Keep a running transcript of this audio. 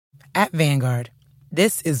At Vanguard,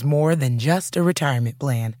 this is more than just a retirement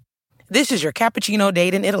plan. This is your cappuccino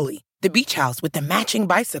date in Italy, the beach house with the matching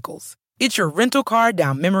bicycles. It's your rental car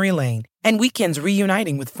down memory lane and weekends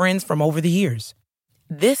reuniting with friends from over the years.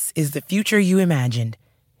 This is the future you imagined,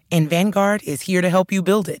 and Vanguard is here to help you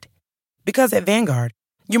build it. Because at Vanguard,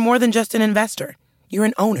 you're more than just an investor. You're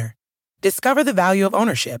an owner. Discover the value of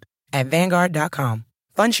ownership at Vanguard.com.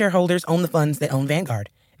 Fund shareholders own the funds that own Vanguard.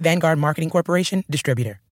 Vanguard Marketing Corporation,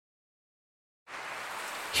 distributor.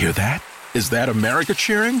 Hear that? Is that America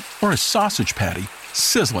cheering or a sausage patty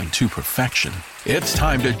sizzling to perfection? It's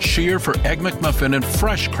time to cheer for Egg McMuffin and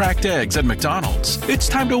fresh cracked eggs at McDonald's. It's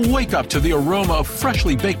time to wake up to the aroma of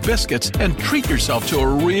freshly baked biscuits and treat yourself to a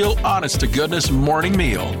real honest-to-goodness morning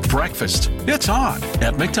meal. Breakfast, it's on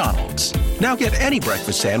at McDonald's. Now get any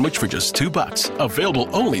breakfast sandwich for just $2. Available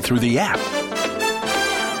only through the app.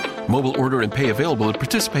 Mobile order and pay available at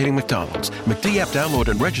participating McDonald's. McD app download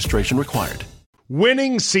and registration required.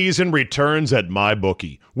 Winning season returns at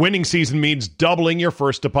MyBookie. Winning season means doubling your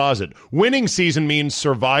first deposit. Winning season means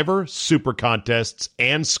Survivor, Super Contests,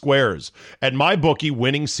 and Squares. At MyBookie,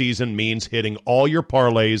 winning season means hitting all your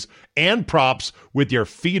parlays and props with your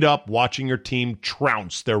feet up watching your team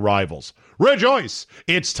trounce their rivals. Rejoice!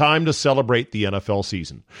 It's time to celebrate the NFL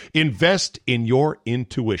season. Invest in your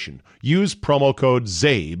intuition. Use promo code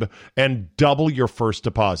ZABE and double your first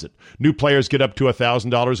deposit. New players get up to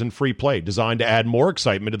 $1,000 in free play, designed to add more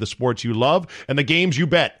excitement to the sports you love and the games you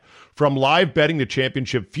bet. From live betting to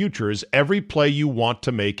championship futures, every play you want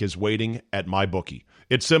to make is waiting at MyBookie.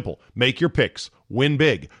 It's simple. Make your picks. Win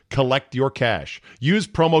big. Collect your cash. Use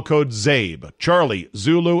promo code ZABE, Charlie,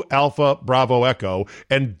 Zulu, Alpha, Bravo, Echo,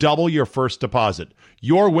 and double your first deposit.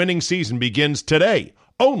 Your winning season begins today,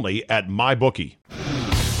 only at MyBookie.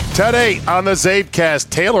 Today on the Zabecast,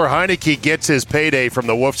 Taylor Heineke gets his payday from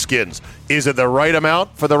the Wolfskins. Is it the right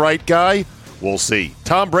amount for the right guy? We'll see.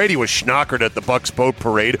 Tom Brady was schnockered at the Bucs boat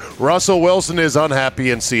parade. Russell Wilson is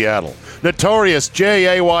unhappy in Seattle. Notorious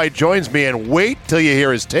J.A.Y. joins me, and wait till you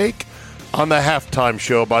hear his take on the halftime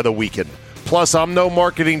show by The Weeknd. Plus, I'm no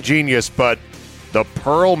marketing genius, but the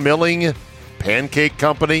Pearl Milling Pancake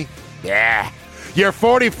Company? Yeah. Your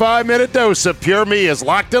 45-minute dose of pure me is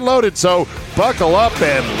locked and loaded, so buckle up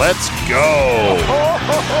and let's go.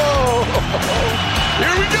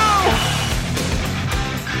 Here we go.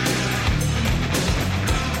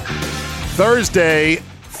 Thursday,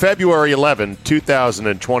 February 11,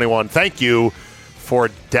 2021. Thank you for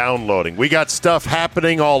downloading. We got stuff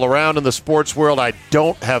happening all around in the sports world. I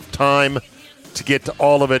don't have time to get to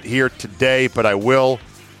all of it here today, but I will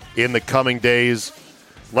in the coming days.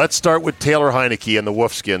 Let's start with Taylor Heineke and the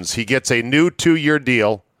Wolfskins. He gets a new 2-year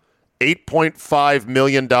deal, $8.5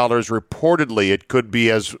 million. Reportedly, it could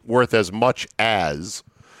be worth as much as,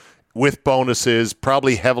 with bonuses,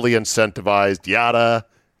 probably heavily incentivized, yada,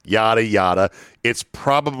 yada, yada. It's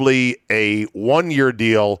probably a 1-year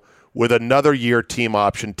deal with another year team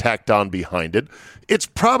option tacked on behind it. It's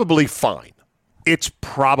probably fine. It's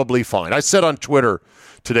probably fine. I said on Twitter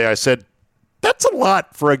today, I said, that's a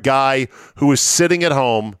lot for a guy who is sitting at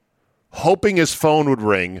home, hoping his phone would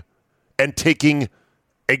ring, and taking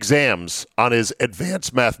exams on his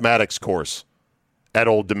advanced mathematics course at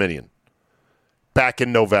Old Dominion back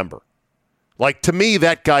in November. Like, to me,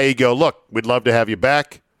 that guy, you go, look, we'd love to have you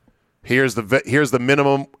back. Here's the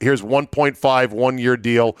minimum. Here's 1.5 1-year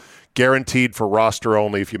deal, guaranteed for roster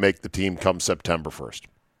only if you make the team come September 1st.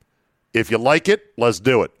 If you like it, let's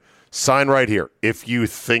do it. Sign right here. If you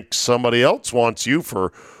think somebody else wants you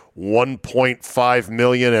for $1.5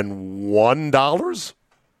 million and $1,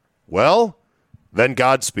 well, then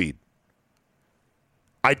Godspeed.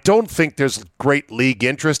 I don't think there's great league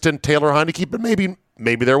interest in Taylor Heineke, but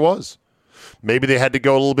maybe there was. Maybe they had to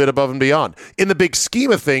go a little bit above and beyond. In the big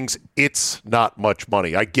scheme of things, it's not much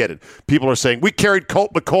money. I get it. People are saying, we carried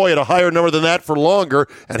Colt McCoy at a higher number than that for longer,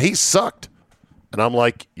 and he sucked. And I'm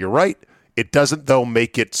like, you're right. It doesn't, though,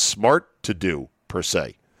 make it smart to do, per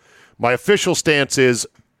se. My official stance is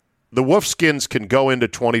the Wolfskins can go into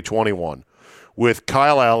 2021 with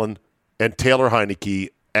Kyle Allen and Taylor Heineke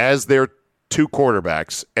as their two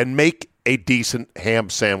quarterbacks and make a decent ham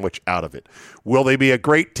sandwich out of it. Will they be a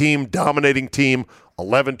great team, dominating team,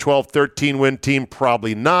 11, 12, 13-win team?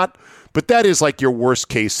 Probably not, but that is like your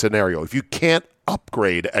worst-case scenario. If you can't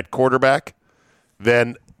upgrade at quarterback,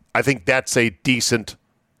 then I think that's a decent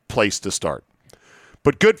place to start.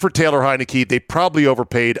 But good for Taylor Heineke. They probably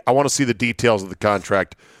overpaid. I want to see the details of the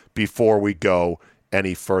contract before we go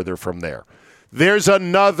any further from there. There's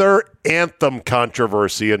another anthem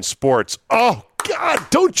controversy in sports. Oh, God,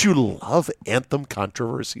 don't you love anthem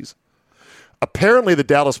controversies? Apparently, the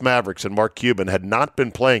Dallas Mavericks and Mark Cuban had not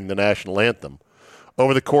been playing the national anthem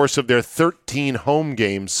over the course of their 13 home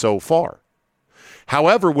games so far.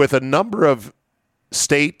 However, with a number of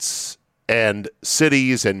states and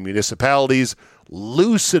cities and municipalities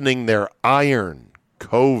loosening their iron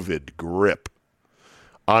COVID grip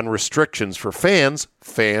on restrictions for fans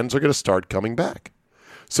are going to start coming back.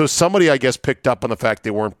 So somebody, I guess, picked up on the fact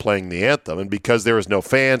they weren't playing the anthem, and because there was no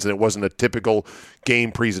fans and it wasn't a typical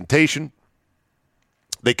game presentation,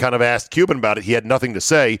 they kind of asked Cuban about it. He had nothing to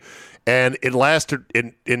say, and it lasted.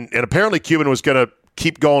 And apparently Cuban was going to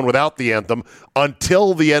keep going without the anthem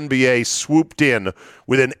until the NBA swooped in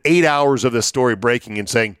within 8 hours of this story breaking and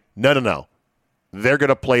saying, no, they're going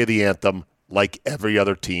to play the anthem like every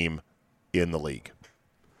other team in the league.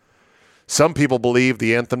 Some people believe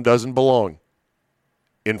the anthem doesn't belong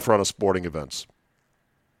in front of sporting events.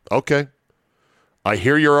 Okay. I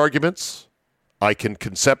hear your arguments. I can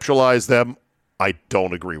conceptualize them. I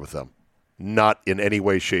don't agree with them. Not in any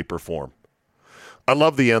way, shape, or form. I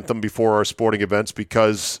love the anthem before our sporting events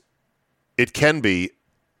because it can be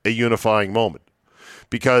a unifying moment.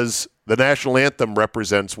 Because the national anthem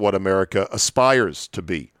represents what America aspires to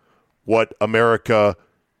be, what America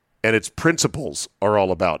and its principles are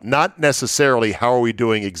all about. Not necessarily how are we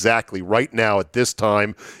doing exactly right now at this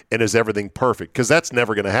time and is everything perfect, because that's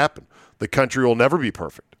never going to happen. The country will never be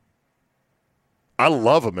perfect. I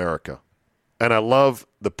love America, and I love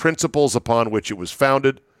the principles upon which it was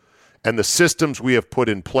founded and the systems we have put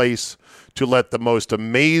in place to let the most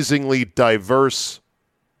amazingly diverse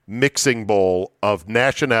mixing bowl of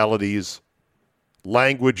nationalities,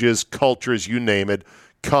 languages, cultures, you name it,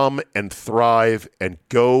 come and thrive and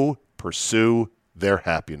go pursue their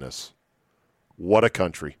happiness. What a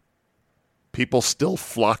country. People still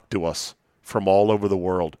flock to us from all over the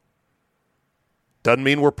world. Doesn't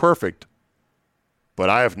mean we're perfect, but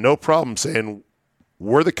I have no problem saying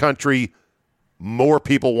we're the country more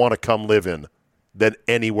people want to come live in than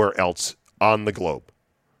anywhere else on the globe.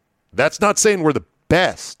 That's not saying we're the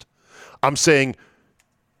best. I'm saying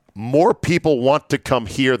more people want to come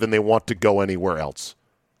here than they want to go anywhere else.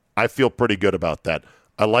 I feel pretty good about that.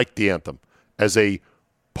 I like the anthem as a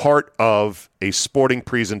part of a sporting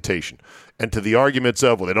presentation. And to the arguments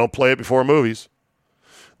of, well, they don't play it before movies.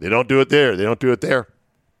 They don't do it there. They don't do it there.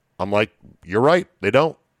 I'm like, you're right. They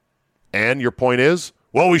don't. And your point is,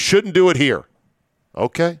 well, we shouldn't do it here.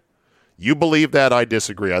 Okay. You believe that. I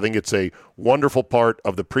disagree. I think it's a wonderful part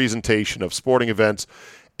of the presentation of sporting events,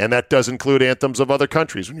 and that does include anthems of other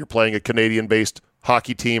countries when you're playing a Canadian-based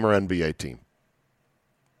hockey team or NBA team.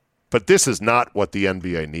 But this is not what the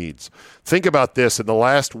NBA needs. Think about this. In the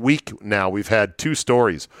last week now, we've had two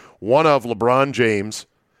stories. One of LeBron James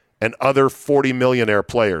and other 40 millionaire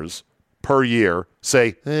players per year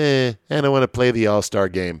say, I don't want to play the All-Star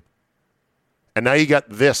game. And now you got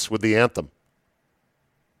this with the anthem.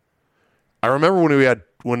 I remember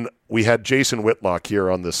when we had Jason Whitlock here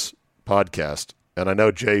on this podcast, and I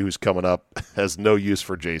know Jay, who's coming up, has no use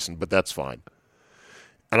for Jason, but that's fine.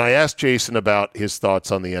 And I asked Jason about his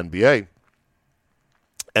thoughts on the NBA,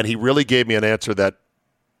 and he really gave me an answer that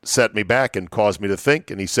set me back and caused me to think.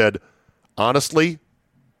 And he said, honestly,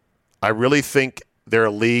 I really think they're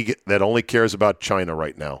a league that only cares about China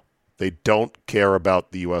right now. They don't care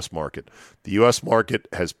about the U.S. market. The U.S. market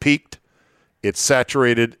has peaked. It's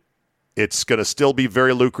saturated. It's going to still be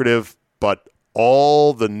very lucrative, but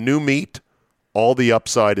all the new meat, all the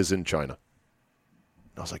upside is in China.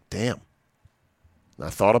 And I was like, damn. And I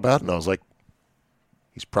thought about it, and I was like,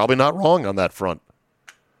 he's probably not wrong on that front.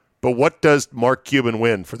 But what does Mark Cuban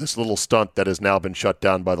win for this little stunt that has now been shut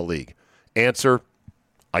down by the league? Answer,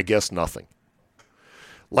 I guess nothing.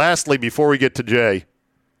 Lastly, before we get to Jay,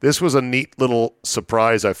 this was a neat little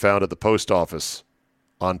surprise I found at the post office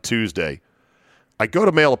on Tuesday. I go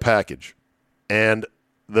to mail a package, and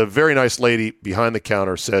the very nice lady behind the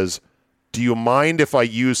counter says, do you mind if I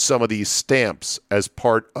use some of these stamps as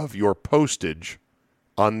part of your postage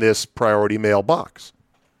on this priority mail box?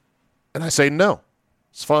 And I say, no,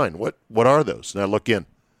 it's fine. What are those? And I look in.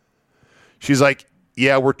 She's like,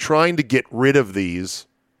 yeah, we're trying to get rid of these,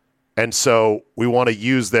 and so we want to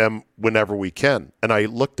use them whenever we can. And I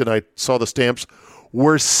looked and I saw the stamps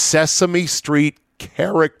were Sesame Street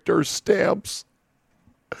character stamps.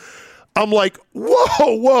 I'm like,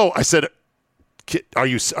 whoa. I said, are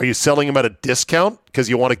you selling them at a discount because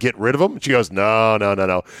you want to get rid of them? She goes,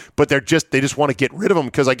 no. But they just want to get rid of them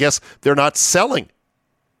because I guess they're not selling.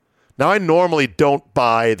 Now, I normally don't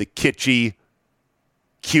buy the kitschy,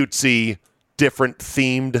 cutesy, different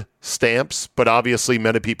themed stamps, but obviously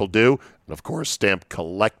many people do. And of course, stamp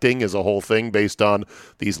collecting is a whole thing based on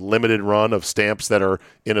these limited run of stamps that are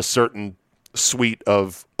in a certain suite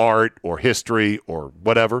of art or history or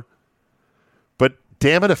whatever. But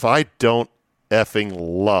damn it if I don't effing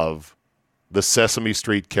love the Sesame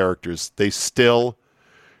Street characters. They still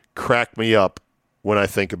crack me up when I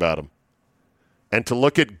think about them. And to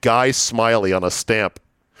look at Guy Smiley on a stamp.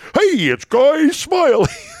 Hey, it's Guy Smiley.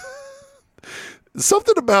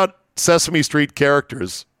 Something about Sesame Street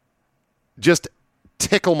characters just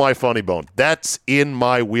tickle my funny bone. That's in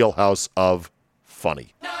my wheelhouse of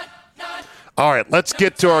funny. All right, let's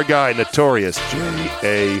get to our guy, Notorious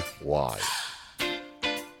J.A.Y.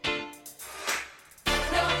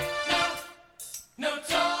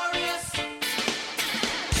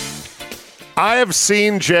 I have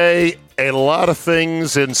seen, Jay, a lot of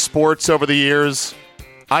things in sports over the years.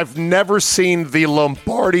 I've never seen the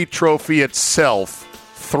Lombardi Trophy itself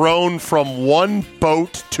thrown from one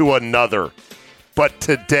boat to another. But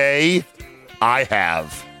today, I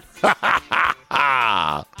have.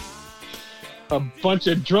 A bunch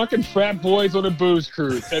of drunken frat boys on a booze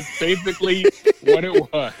cruise. That's basically what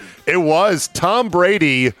it was. It was. Tom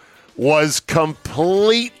Brady was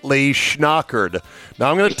completely schnockered. Now,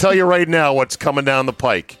 I'm going to tell you right now what's coming down the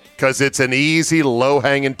pike, because it's an easy,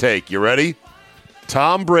 low-hanging take. You ready?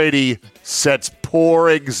 Tom Brady sets poor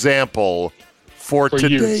example for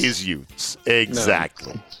today's youths.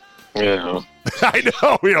 Exactly. No. Yeah. I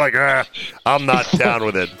know. You're like, I'm not down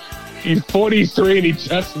with it. He's 43 and he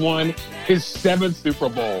just won his 7th Super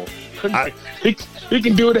Bowl. He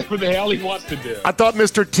can do whatever the hell he wants to do. I thought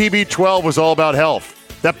Mr. TB12 was all about health.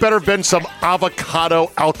 That better have been some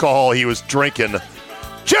avocado alcohol he was drinking.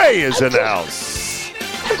 Jay is in the house.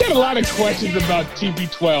 I've got a lot of questions about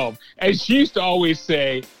TB12. As she used to always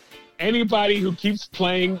say, anybody who keeps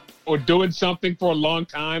playing or doing something for a long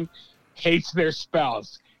time hates their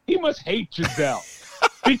spouse. He must hate Giselle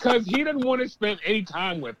because he doesn't want to spend any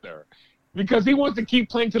time with her because he wants to keep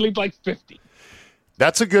playing till he's like 50.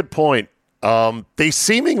 That's a good point. They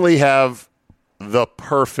seemingly have the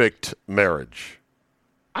perfect marriage.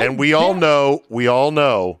 And we all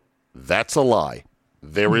know that's a lie.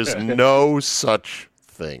 There is no such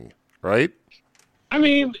thing, right? I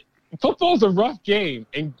mean, football's a rough game,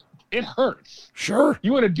 and it hurts. Sure.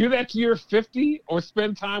 You want to do that to your 50 or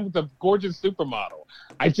spend time with a gorgeous supermodel?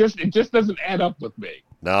 It just doesn't add up with me.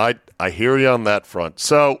 No, I hear you on that front.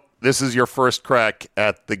 So this is your first crack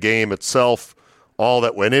at the game itself, all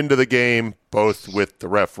that went into the game, both with the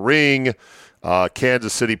refereeing,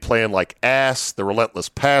 Kansas City playing like ass, the relentless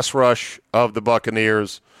pass rush of the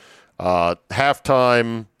Buccaneers,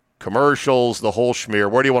 halftime, commercials, the whole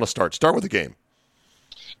schmear. Where do you want to start? Start with the game.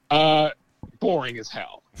 Boring as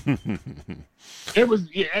hell. It was.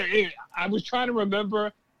 I was trying to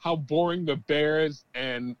remember how boring the Bears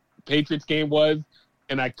and Patriots game was,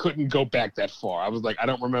 and I couldn't go back that far. I was like, I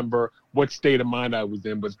don't remember what state of mind I was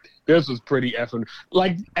in, but this was pretty effing.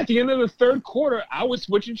 Like, at the end of the third quarter, I was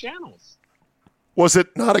switching channels. Was it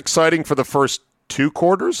not exciting for the first 2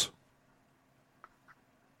 quarters?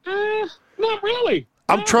 Not really.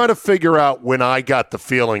 I'm trying to figure out when I got the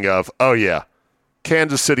feeling of, oh, yeah,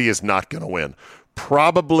 Kansas City is not going to win.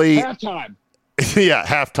 Probably. Halftime. Yeah,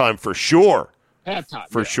 halftime for sure. Halftime.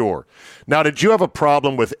 For sure. Now, did you have a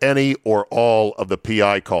problem with any or all of the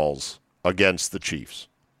PI calls against the Chiefs?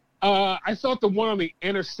 I thought the one on the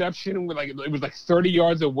interception, it was like 30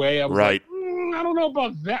 yards away. I was right. Like, I don't know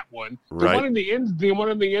about that one. The right. one in the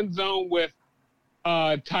end zone with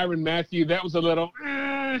Tyrann Mathieu, that was a little.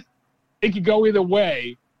 It could go either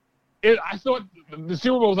way. I thought the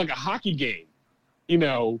Super Bowl was like a hockey game. You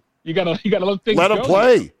know, you gotta let things let go. Them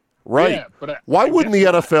play. Right. Yeah, but why wouldn't the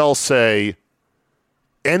NFL say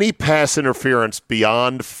any pass interference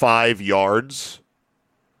beyond 5 yards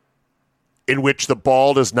in which the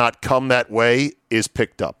ball does not come that way is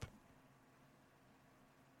picked up?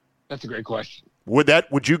 That's a great question.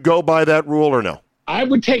 Would you go by that rule or no? I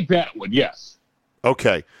would take that one, yes.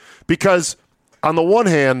 Okay. Because on the one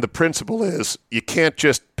hand, the principle is you can't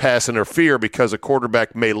just pass interfere because a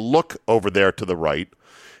quarterback may look over there to the right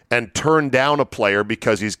and turn down a player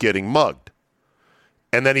because he's getting mugged.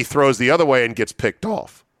 And then he throws the other way and gets picked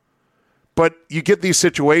off. But you get these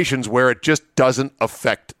situations where it just doesn't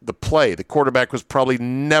affect the play. The quarterback was probably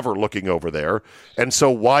never looking over there. And so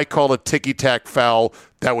why call a ticky-tack foul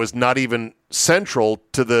that was not even central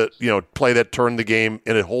to the play that turned the game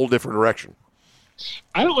in a whole different direction?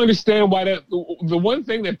 I don't understand why that. The one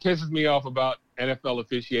thing that pisses me off about NFL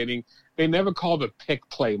officiating, they never call the pick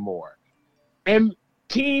play more. And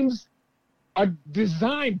teams are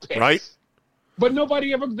designed picks. Right. But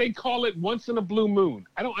they call it once in a blue moon.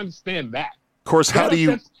 I don't understand that. Of course, how do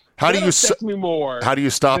you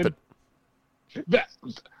stop it?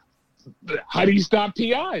 How do you stop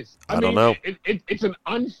PIs? I don't know. It's an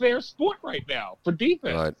unfair sport right now for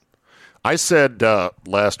defense. Right. I said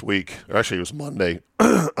last week, or actually it was Monday,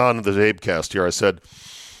 on the Zabecast here, I said,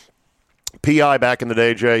 PI back in the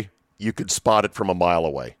day, Jay, you could spot it from a mile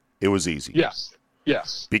away. It was easy.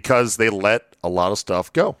 Yes. Because they let a lot of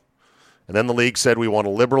stuff go. And then the league said, we want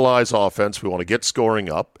to liberalize offense, we want to get scoring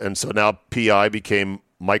up, and so now PI became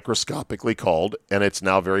microscopically called, and it's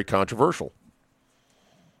now very controversial.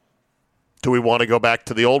 Do we want to go back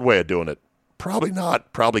to the old way of doing it? Probably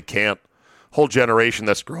not. Probably can't. Whole generation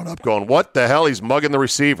that's grown up going, what the hell? He's mugging the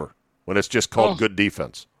receiver when it's just called good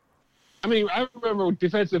defense. I mean, I remember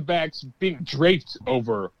defensive backs being draped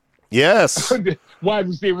over. Yes. Wide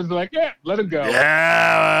receivers are like, yeah, let him go.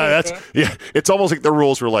 Yeah, it's almost like the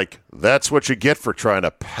rules were like, that's what you get for trying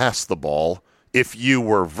to pass the ball. If you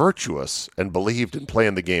were virtuous and believed in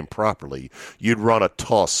playing the game properly, you'd run a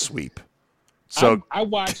toss sweep. So I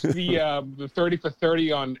watched the 30 for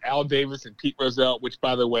 30 on Al Davis and Pete Rozelle, which,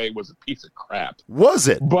 by the way, was a piece of crap. Was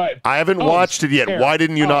it? But I haven't watched it yet. Terrible. Why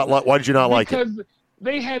didn't you not? Why did you not like it? Because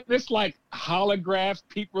they had this like holograph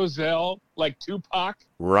Pete Rozelle, like Tupac.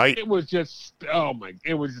 Right. It was just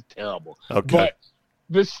it was just terrible. Okay. But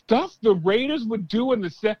the stuff the Raiders would do in the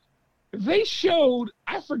set, they showed.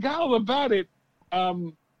 I forgot all about it.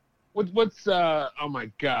 What's oh my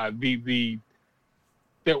God, the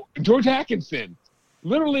George Atkinson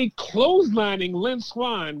literally clotheslining Lynn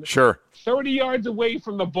Swann 30 yards away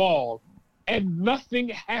from the ball, and nothing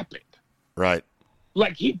happened. Right.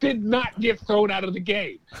 Like, he did not get thrown out of the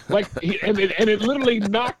game. Like, and it literally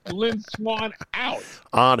knocked Lynn Swann out.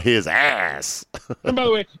 On his ass. And by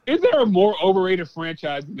the way, is there a more overrated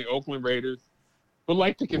franchise than the Oakland Raiders? Would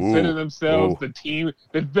like to consider themselves the team.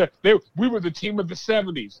 We were the team of the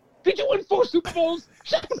 70s. Did you win 4 Super Bowls?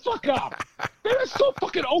 Shut the fuck up. They're so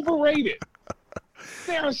fucking overrated.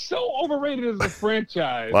 They are so overrated as a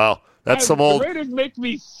franchise. Wow. That's some old. The Raiders make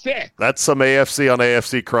me sick. That's some AFC on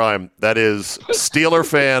AFC crime. That is Steeler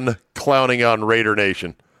fan clowning on Raider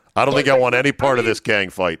Nation. I don't think I want any part of this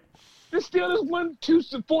gang fight. The Steelers won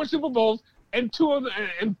 4 Super Bowls and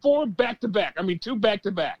 4 back-to-back. I mean, 2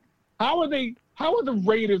 back-to-back. How are the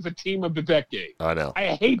Raiders a team of the decade? I know.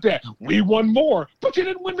 I hate that. We won more, but you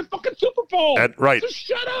didn't win the fucking Super Bowl. Right. So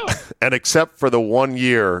shut up. And except for the 1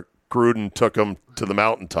 year Gruden took them to the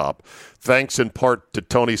mountaintop, thanks in part to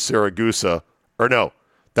Tony Siragusa. Or no,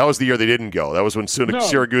 that was the year they didn't go. That was when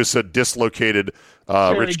Siragusa dislocated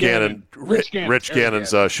Rich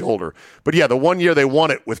Gannon's shoulder. But yeah, the 1 year they won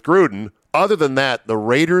it with Gruden. Other than that, the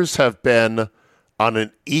Raiders have been on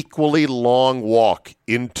an equally long walk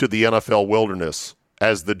into the NFL wilderness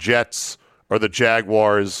as the Jets or the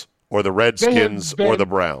Jaguars or the Redskins or the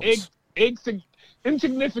Browns.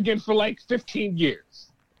 Insignificant for like 15 years.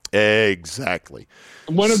 Exactly.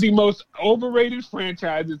 One of the most overrated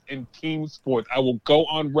franchises in team sports. I will go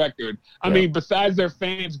on record. I mean, besides their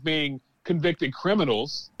fans being convicted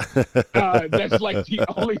criminals, that's like the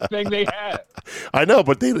only thing they have. I know,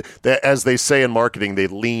 but they, as they say in marketing, they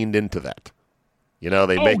leaned into that. You know,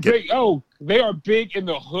 they are big in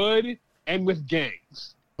the hood and with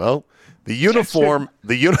gangs. Well, the uniform,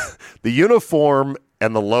 the uniform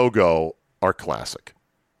and the logo are classic.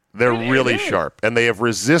 They're really sharp, and they have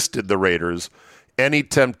resisted the Raiders any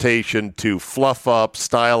temptation to fluff up,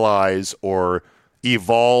 stylize, or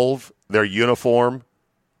evolve their uniform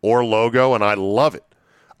or logo, and I love it.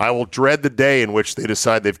 I will dread the day in which they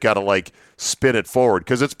decide they've got to spin it forward,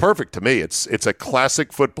 because it's perfect to me. It's a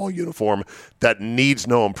classic football uniform that needs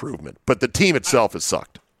no improvement, but the team itself has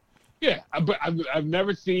sucked. Yeah, but I've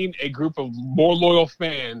never seen a group of more loyal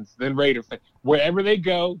fans than Raider fans. Wherever they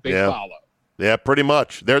go, they follow. Yeah, pretty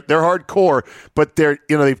much. They're hardcore, but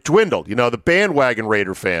they've dwindled. The bandwagon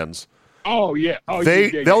Raider fans. Oh yeah.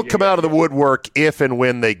 They'll come out of the woodwork if and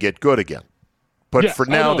when they get good again. But for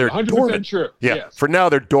now, they're 100% dormant. True. Yeah, yes. For now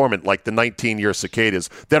they're dormant, like the 19-year cicadas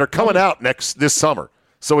that are coming out this summer.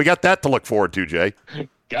 So we got that to look forward to, Jay.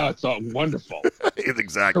 God, it's all wonderful.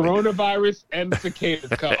 Exactly. Coronavirus and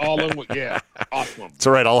cicadas all in one. Yeah, awesome. It's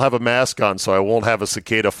all right. I'll have a mask on, so I won't have a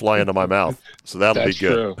cicada fly into my mouth. So that'll be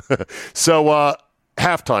good. True. So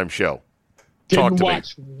halftime show. Didn't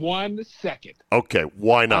watch 1 second. Okay,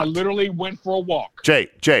 why not? I literally went for a walk. Jay,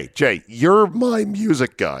 you're my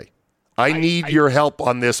music guy. I need your help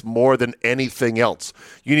on this more than anything else.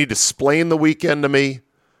 You need to explain the weekend to me.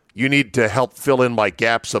 You need to help fill in my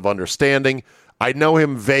gaps of understanding. I know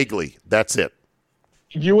him vaguely. That's it.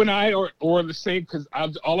 You and I are the same, because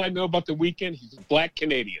all I know about the weekend, he's a black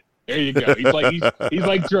Canadian. There you go. He's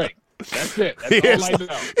like Drake. That's it. That's all I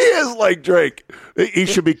know. He is like Drake. He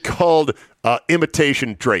should be called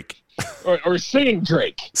Imitation Drake. or singing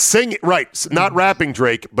Drake. Sing right, not rapping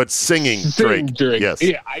Drake, but singing Drake. Yes.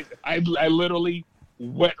 Yeah, I literally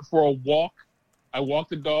went for a walk. I walked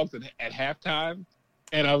the dogs at halftime,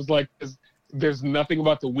 and I was like, there's nothing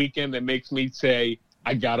about the weekend that makes me say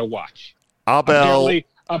I gotta watch. Apparently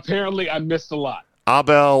I missed a lot.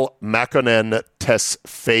 Abel Makonnen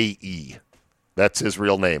Tesfaye. That's his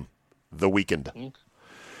real name. The Weeknd.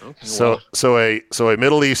 Okay, so a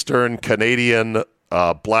Middle Eastern Canadian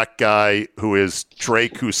black guy who is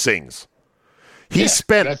Drake who sings. He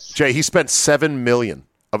spent $7 million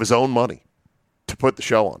of his own money to put the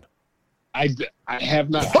show on. I did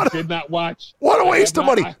not watch. What a waste of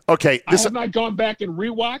money. Okay. I have not gone back and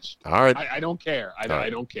rewatched. All right. I don't care. I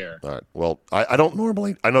don't care. All right. Well, I don't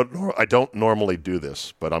normally do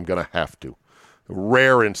this, but I'm going to have to.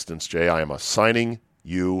 Rare instance, Jay. I am assigning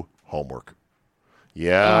you homework.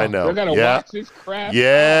 Yeah, I know. They're going to watch this crap.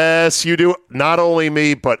 Yes, you do. Not only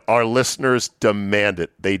me, but our listeners demand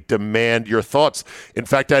it. They demand your thoughts. In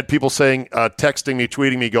fact, I had people saying, texting me,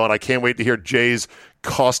 tweeting me, going, I can't wait to hear Jay's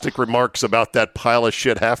caustic remarks about that pile of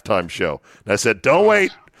shit halftime show. And I said, don't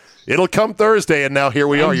wait. It'll come Thursday, and now here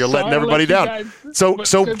we are. You're letting everybody down. So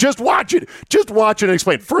just watch it. Just watch it and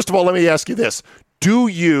explain. First of all, let me ask you this. Do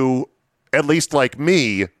you, at least like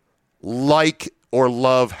me, like or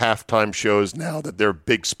love halftime shows now that they're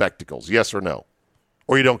big spectacles? Yes or no?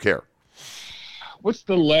 Or you don't care? What's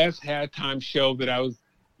the last halftime show that I was,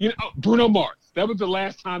 Bruno Mars. That was the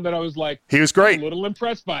last time that I was like, he was great. A little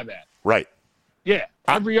impressed by that. Right. Yeah.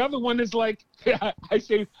 Every other one is like, I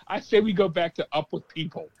say we go back to Up With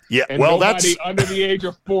People. Yeah. And well, nobody under the age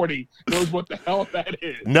of 40 knows what the hell that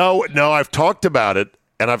is. No, I've talked about it,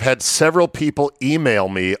 and I've had several people email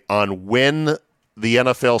me on when the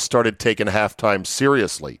NFL started taking halftime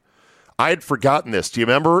seriously. I had forgotten this. Do you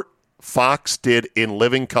remember Fox did In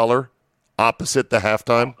Living Color opposite the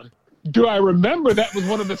halftime? Do I remember? That was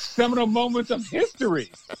one of the seminal moments of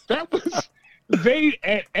history. That was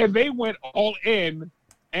they went all in,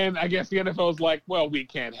 and I guess the NFL was like, well, we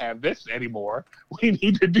can't have this anymore. We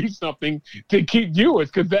need to do something to keep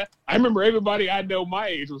viewers, because I remember everybody I know my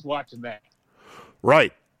age was watching that.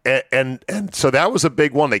 Right. And so that was a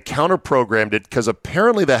big one. They counter-programmed it because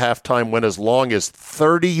apparently the halftime went as long as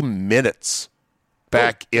 30 minutes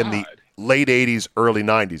back in the late 80s, early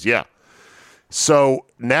 90s. Yeah. So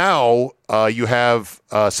now you have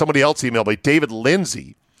somebody else emailed me, David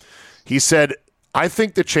Lindsay. He said, I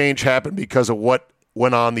think the change happened because of what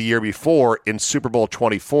went on the year before in Super Bowl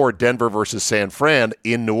 24, Denver versus San Fran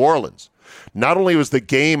in New Orleans. Not only was the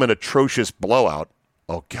game an atrocious blowout,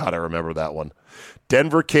 oh, God, I remember that one.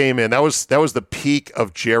 Denver came in. That was the peak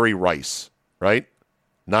of Jerry Rice, right?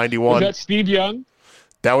 91. Was that Steve Young?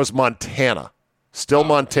 That was Montana. Still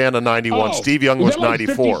Montana, 91. Steve Young was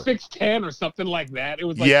 94. 56-10 or something like that. It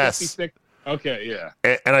was like yes. 56. Okay,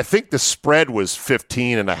 yeah. And I think the spread was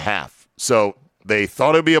 15.5. So they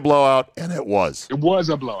thought it would be a blowout, and it was. It was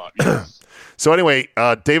a blowout, yes. So anyway,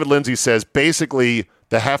 David Lindsay says, basically,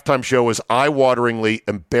 the halftime show was eye-wateringly,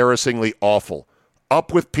 embarrassingly awful.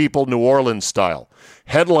 Up With People, New Orleans style.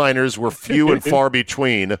 Headliners were few and far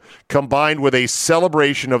between, combined with a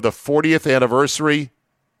celebration of the 40th anniversary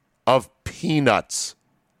of Peanuts,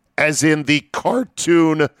 as in the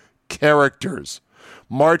cartoon characters.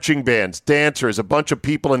 Marching bands, dancers, a bunch of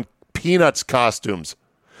people in Peanuts costumes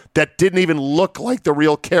that didn't even look like the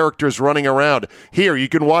real characters running around. Here, you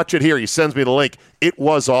can watch it here. He sends me the link. It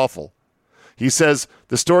was awful. He says,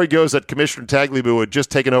 the story goes that Commissioner Tagliabue, who had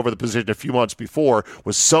just taken over the position a few months before,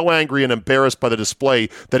 was so angry and embarrassed by the display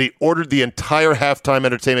that he ordered the entire halftime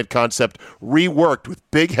entertainment concept reworked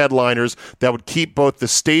with big headliners that would keep both the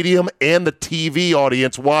stadium and the TV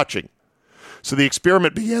audience watching. So the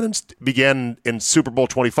experiment began in Super Bowl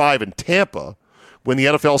 25 in Tampa when the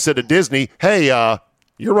NFL said to Disney, hey,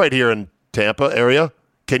 you're right here in Tampa area.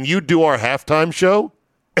 Can you do our halftime show?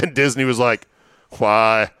 And Disney was like,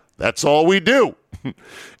 why, that's all we do.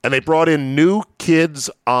 And they brought in New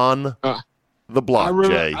Kids on the Block,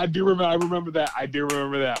 Jay. I remember that. I do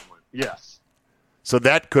remember that one. Yes. So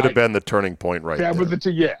that could have been the turning point right there. That was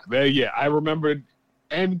the yeah. I remembered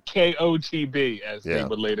NKOTB, as they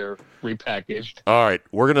were later repackaged. All right.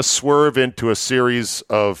 We're going to swerve into a series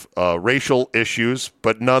of racial issues,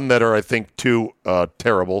 but none that are, I think, too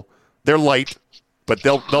terrible. They're light, but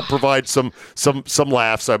they'll provide some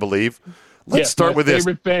laughs, I believe. Let's start with this.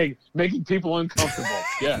 Favorite thing, making people uncomfortable.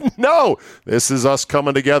 Yeah. No, this is us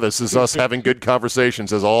coming together. This is us having good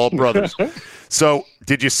conversations as all brothers. So,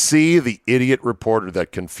 did you see the idiot reporter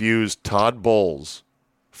that confused Todd Bowles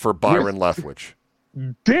for Byron Leftwich?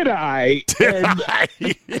 Did I?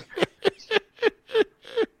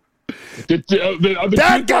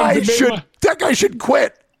 That guy should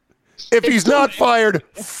quit. If he's not fired,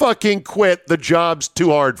 fucking quit. The job's too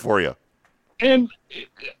hard for you. And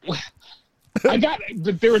but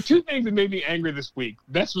there were two things that made me angry this week.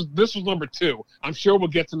 This was number two. I'm sure we'll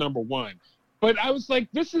get to number one. But I was like,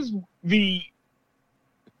 this is the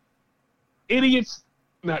idiots,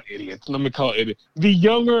 not idiots, let me call it idiots, the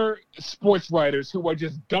younger sports writers who are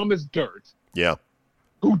just dumb as dirt. Yeah.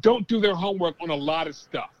 Who don't do their homework on a lot of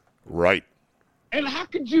stuff. Right. And how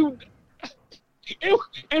could you?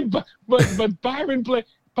 But Byron played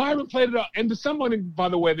it out. And to someone, by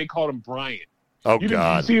the way, they called him Brian. Oh, you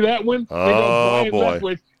God. Did you see that one? Oh,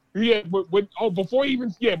 boy. Before he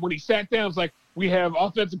even, when he sat down, it's like, we have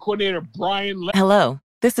offensive coordinator Brian. Hello,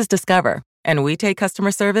 this is Discover, and we take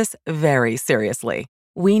customer service very seriously.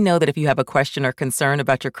 We know that if you have a question or concern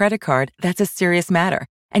about your credit card, that's a serious matter,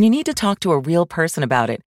 and you need to talk to a real person about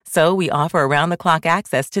it. So we offer around-the-clock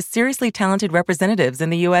access to seriously talented representatives in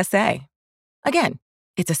the USA. Again,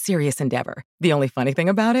 it's a serious endeavor. The only funny thing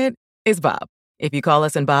about it is Bob. If you call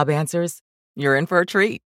us and Bob answers, you're in for a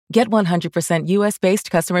treat. Get 100%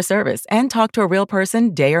 US-based customer service and talk to a real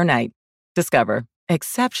person day or night. Discover.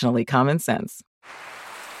 Exceptionally common sense.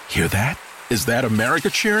 Hear that? Is that America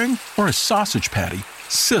cheering or a sausage patty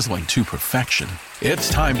sizzling to perfection? It's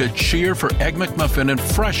time to cheer for Egg McMuffin and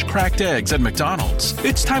fresh cracked eggs at McDonald's.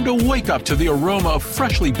 It's time to wake up to the aroma of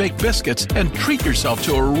freshly baked biscuits and treat yourself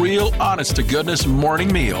to a real honest-to-goodness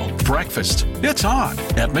morning meal. Breakfast. It's on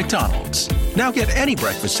at McDonald's. Now get any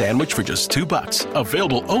breakfast sandwich for just $2.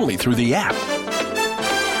 Available only through the app.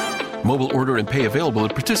 Mobile order and pay available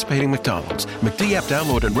at participating McDonald's. McD app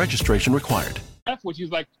download and registration required. Which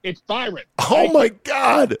is like, it's Byron. Oh, my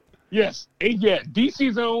God. Yes.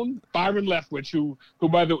 DC's own Byron Leftwich, who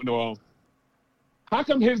by the way, no, how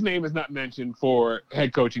come his name is not mentioned for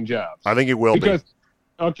head coaching jobs? I think it will be.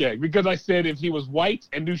 Because I said if he was white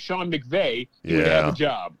and knew Sean McVay, he would have a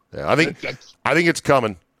job. Yeah, I think it's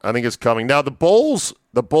coming. I think it's coming. Now, the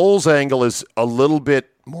Bulls angle is a little bit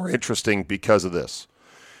more interesting because of this.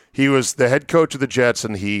 He was the head coach of the Jets,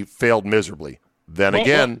 and he failed miserably. Then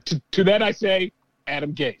again... To that I say,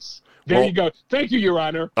 Adam Gase. There you go. Thank you, Your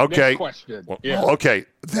Honor. Okay. Next question. Okay.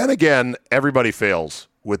 Then again, everybody fails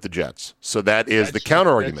with the Jets. So that's the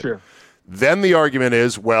counter-argument. True. Then the argument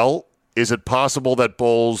is, well, is it possible that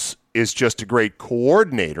Bowles is just a great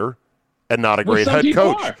coordinator and not a great head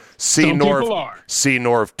coach? See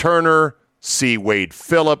Norv Turner, see Wade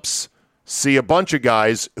Phillips, see a bunch of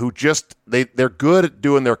guys who just they're good at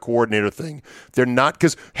doing their coordinator thing. They're not,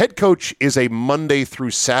 because head coach is a Monday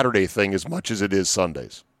through Saturday thing as much as it is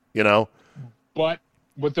Sundays, you know? But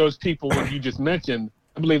with those people you just mentioned,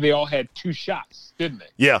 I believe they all had 2 shots, didn't they?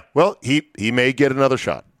 Yeah. Well, he may get another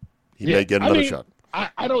shot. He may get another shot.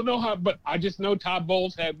 I don't know how, but I just know Todd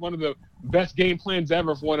Bowles had one of the best game plans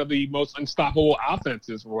ever for one of the most unstoppable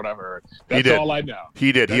offenses or whatever. That's all I know.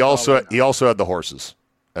 He did. He also had the horses,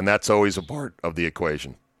 and that's always a part of the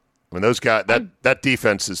equation. I mean, those guys, that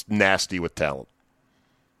defense is nasty with talent.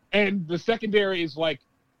 And the secondary is like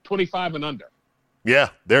 25 and under. Yeah,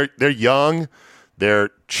 they're young,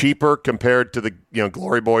 they're cheaper compared to the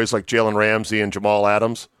glory boys like Jalen Ramsey and Jamal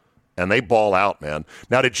Adams. And they ball out, man.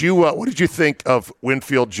 Now, what did you think of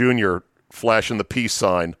Winfield Jr. flashing the peace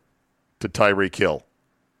sign to Tyreek Hill?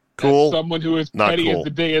 Cool? As someone who is petty as the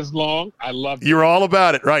day is long, I loved it. You're all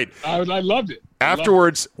about it, right? I loved it.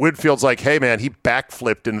 Afterwards, Winfield's like, hey, man, he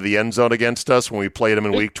backflipped into the end zone against us when we played him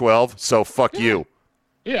in Week 12, so fuck you.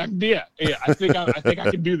 Yeah. I think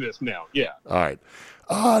I can do this now. Yeah. All right.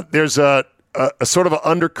 There's a sort of an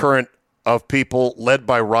undercurrent of people led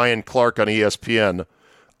by Ryan Clark on ESPN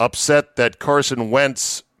upset that Carson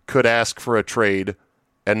Wentz could ask for a trade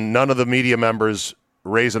and none of the media members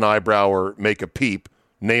raise an eyebrow or make a peep,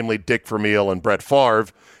 namely Dick Vermeil and Brett Favre,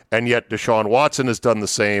 and yet Deshaun Watson has done the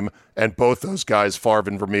same, and both those guys, Favre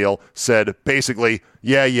and Vermeil, said basically,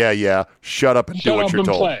 yeah, shut up and do what you're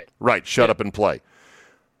told. Play. Right, shut up and play.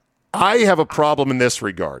 I have a problem in this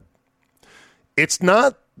regard. It's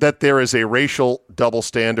not that there is a racial double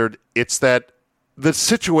standard, it's that the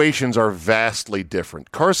situations are vastly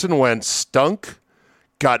different. Carson Wentz stunk,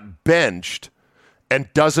 got benched,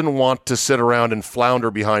 and doesn't want to sit around and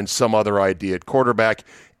flounder behind some other idea at quarterback,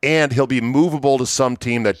 and he'll be movable to some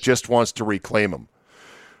team that just wants to reclaim him.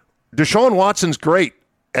 Deshaun Watson's great,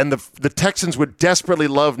 and the Texans would desperately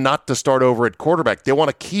love not to start over at quarterback. They want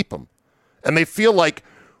to keep him. And they feel like,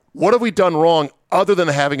 what have we done wrong other than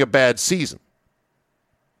having a bad season?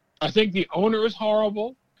 I think the owner is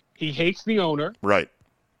horrible. He hates the owner. Right.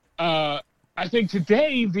 I think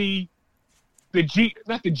today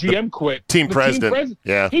not the GM quit. Team president.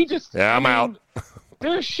 Yeah. He just. I'm out.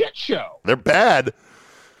 They're a shit show. They're bad,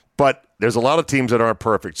 but there's a lot of teams that aren't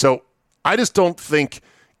perfect. So I just don't think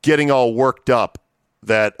getting all worked up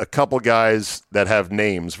that a couple guys that have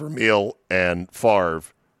names, Vermeil and Favre,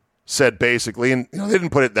 said basically, and they didn't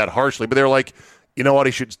put it that harshly, but they're like, you know what,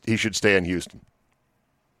 he should stay in Houston.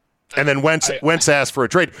 And then Wentz asked for a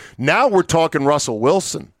trade. Now we're talking Russell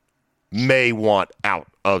Wilson may want out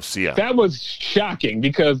of Seattle. That was shocking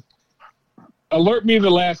because alert me the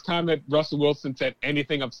last time that Russell Wilson said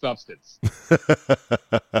anything of substance.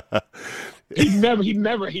 He never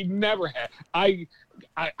had. I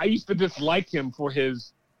used to dislike him for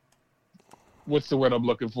his, what's the word I'm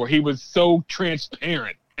looking for? He was so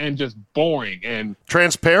transparent and just boring and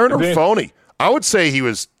transparent or phony. I would say he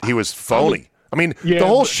was phony. The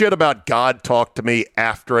whole shit about God talked to me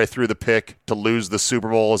after I threw the pick to lose the Super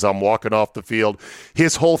Bowl as I'm walking off the field.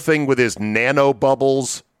 His whole thing with his nano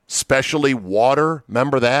bubbles, specially water.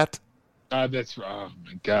 Remember that? Oh my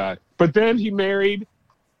God. But then he married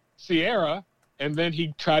Sierra, and then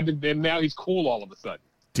he tried to, and now he's cool all of a sudden.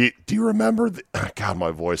 Do you remember? God,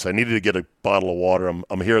 my voice. I needed to get a bottle of water.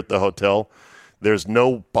 I'm here at the hotel. There's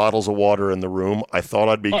no bottles of water in the room. I thought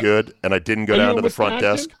I'd be good, and I didn't go down to the front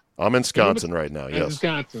desk. I'm in Wisconsin right now, yes.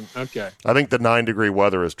 Wisconsin, okay. I think the 9-degree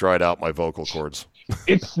weather has dried out my vocal cords.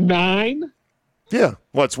 It's 9? Yeah.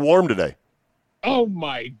 Well, it's warm today. Oh,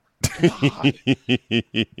 my God.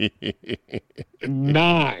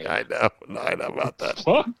 9. I know. 9 about that.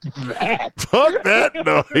 Fuck that. Fuck that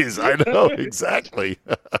noise. I know, exactly.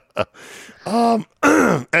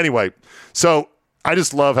 Anyway, so I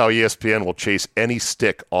just love how ESPN will chase any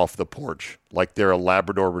stick off the porch like they're a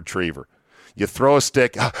Labrador retriever. You throw a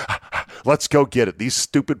stick, let's go get it. These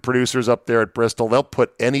stupid producers up there at Bristol, they'll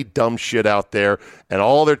put any dumb shit out there, and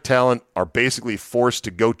all their talent are basically forced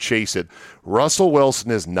to go chase it. Russell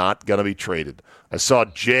Wilson is not going to be traded. I saw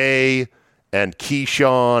Jay and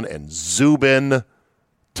Keyshawn and Zubin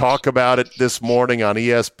talk about it this morning on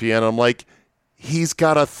ESPN. I'm like, he's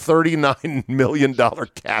got a $39 million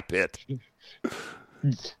cap hit.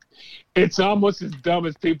 It's almost as dumb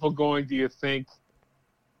as people going, do you think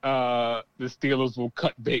the Steelers will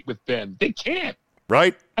cut bait with Ben? They can't.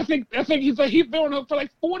 Right? I think he's throwing up for like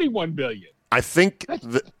 $41 billion. I think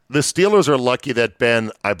the Steelers are lucky that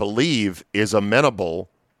Ben, I believe, is amenable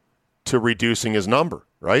to reducing his number,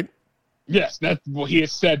 right? Yes, he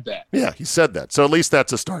has said that. Yeah, he said that. So at least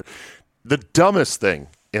that's a start. The dumbest thing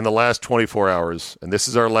in the last 24 hours, and this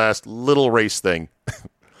is our last little race thing,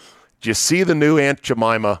 did you see the new Aunt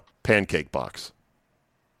Jemima pancake box?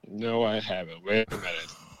 No, I haven't. Wait a minute.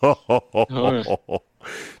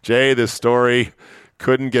 Jay, this story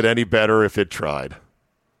couldn't get any better if it tried.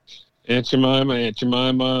 Aunt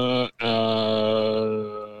Jemima.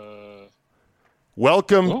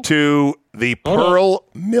 Welcome to the Pearl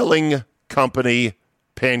Milling Company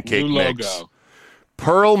pancake new mix. Logo.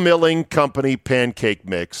 Pearl Milling Company pancake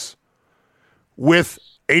mix with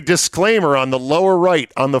a disclaimer on the lower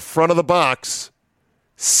right on the front of the box.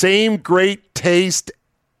 Same great taste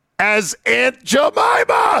as Aunt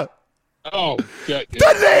Jemima. Oh, God.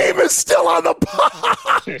 The name is still on the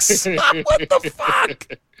box. What the fuck?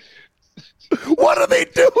 What are they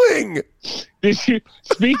doing?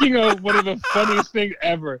 Speaking of one of the funniest things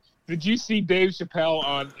ever, did you see Dave Chappelle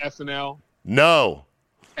on SNL? No.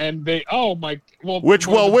 And which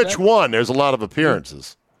one? There's a lot of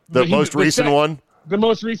appearances. The most recent one? The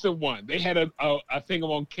most recent one. They had a thing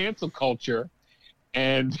on cancel culture,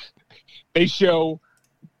 and they show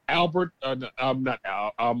Albert.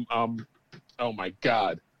 Oh my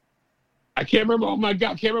God. I can't remember. Oh my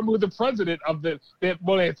God, I can't remember who the president of they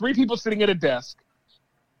had 3 people sitting at a desk,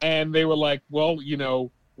 and they were like, "Well,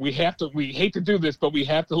 we hate to do this, but we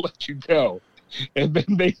have to let you go." And then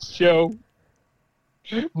they show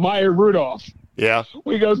Maya Rudolph. Yeah.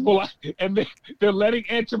 He goes, "Well," and they're letting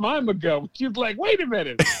Aunt Jemima go. She's like, "Wait a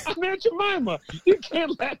minute, I'm Aunt Jemima. You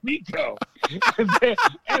can't let me go." And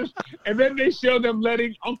then they show them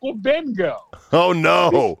letting Uncle Ben go. Oh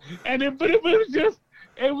no!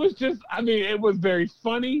 It was just. I mean, it was very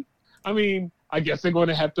funny. I mean, I guess they're going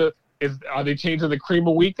to have to. Are they changing the Cream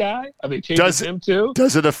of Wheat guy? Are they changing him too?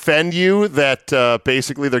 Does it offend you that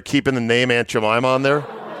basically they're keeping the name Aunt Jemima on there?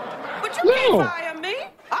 But you can't fire me.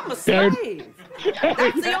 I'm a slave.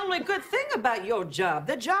 That's the only good thing about your job,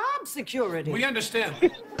 the job security. We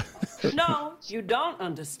understand. No, you don't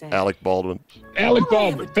understand. Alec Baldwin.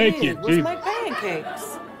 Thank you. Was make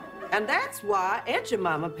pancakes. And that's why Aunt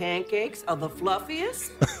Jemima pancakes are the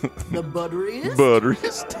fluffiest, the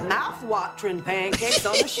butteriest, mouth-watering pancakes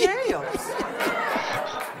on the shelves.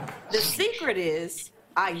 The secret is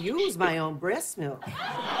I use my own breast milk.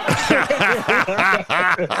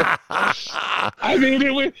 I mean,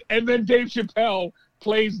 it was, and then Dave Chappelle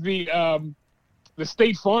plays the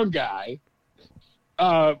State Farm guy.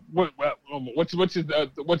 What's with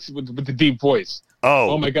the deep voice?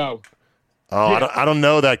 Oh my God! Oh, yeah. I don't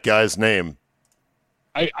know that guy's name.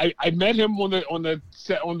 I met him on the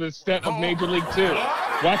set of Major League 2.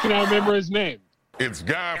 Why can I remember his name? It's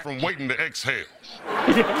Guy from Waiting to Exhale.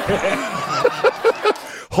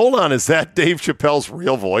 Hold on, is that Dave Chappelle's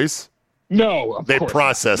real voice? No, they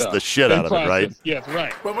processed the shit out of it, right? Yes,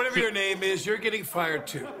 right. But whatever your name is, you're getting fired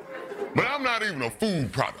too. But I'm not even a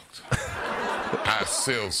food product. I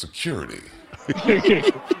sell security.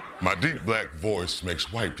 My deep black voice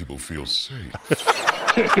makes white people feel safe.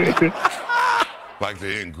 Like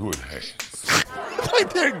they're in good hands.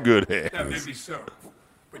 Like they're in good hands. That may be so.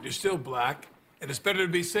 But you're still black, and it's better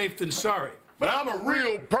to be safe than sorry. But I'm a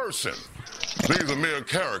real person. These are mere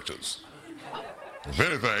characters. If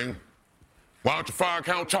anything, why don't you fire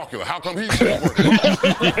Count Chocula? How come he's still working?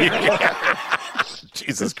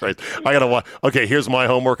 Jesus Christ. I got to watch. Okay, here's my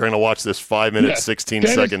homework. I'm going to watch this 5-minute,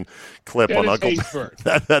 16-second clip on Uncle.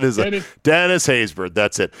 That is Dennis Haysbert.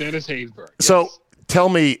 That's it. Dennis Haysbert. Yes. So tell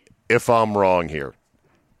me if I'm wrong here.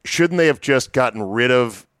 Shouldn't they have just gotten rid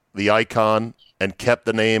of the icon and kept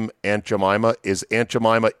the name Aunt Jemima? Is Aunt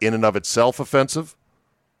Jemima in and of itself offensive?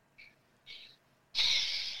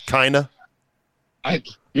 Kinda.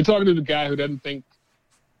 You're talking to the guy who doesn't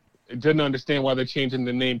understand why they're changing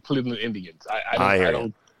the name Cleveland Indians. I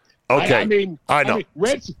don't. Okay. I know.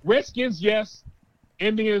 Redskins, yes.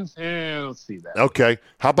 Indians, I don't see that. Okay.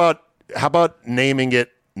 How about naming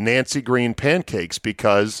it Nancy Green Pancakes,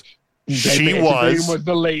 because she was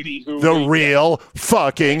the lady who the real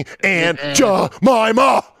fucking Aunt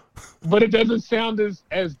Jemima. But it doesn't sound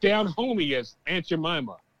as down-homey as Aunt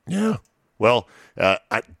Jemima. Yeah. Well,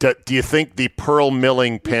 do you think the Pearl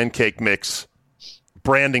Milling pancake mix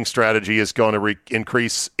branding strategy is going to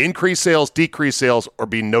increase sales, decrease sales, or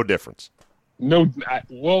be no difference? No.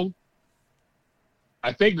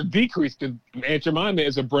 I think the decrease, because Aunt Jemima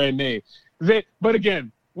is a brand name. But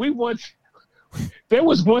again, there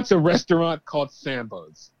was once a restaurant called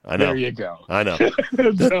Sambo's. I know. There you go. I know.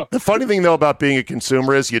 The funny thing, though, about being a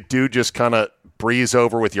consumer is you do just kind of breeze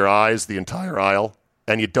over with your eyes the entire aisle,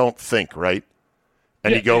 and you don't think, right?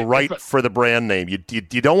 And you go right for the brand name. You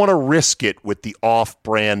don't want to risk it with the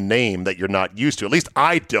off-brand name that you're not used to. At least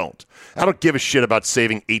I don't. I don't give a shit about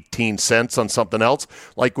saving 18 cents on something else.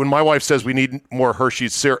 Like when my wife says we need more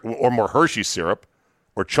Hershey's syrup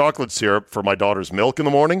or chocolate syrup for my daughter's milk in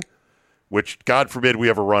the morning, which, God forbid, we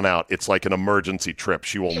ever run out. It's like an emergency trip.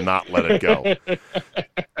 She will not let it go.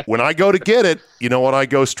 When I go to get it, you know what I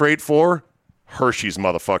go straight for? Hershey's,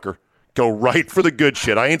 motherfucker. Go right for the good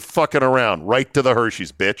shit. I ain't fucking around. Right to the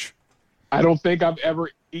Hershey's, bitch. I don't think I've ever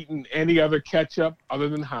eaten any other ketchup other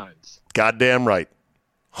than Heinz. Goddamn right.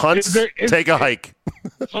 Hunt's, take a hike.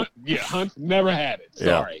 Hunt's never had it.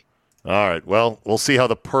 Sorry. Yeah. All right. Well, we'll see how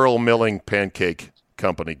the Pearl Milling Pancake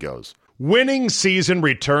Company goes. Winning season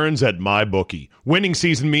returns at MyBookie. Winning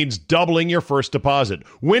season means doubling your first deposit.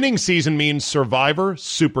 Winning season means Survivor,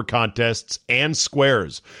 Super Contests, and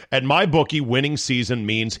Squares. At MyBookie, winning season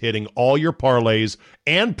means hitting all your parlays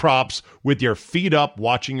and props with your feet up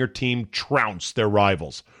watching your team trounce their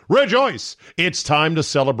rivals. Rejoice! It's time to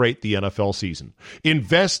celebrate the NFL season.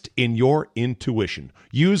 Invest in your intuition.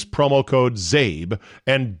 Use promo code ZABE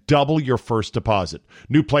and double your first deposit.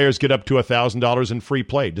 New players get up to $1,000 in free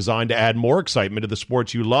play, designed to add more excitement to the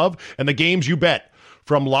sports you love and the games you bet.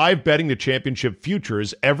 From live betting to championship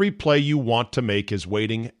futures, every play you want to make is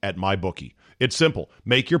waiting at MyBookie. It's simple.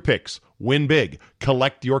 Make your picks. Win big.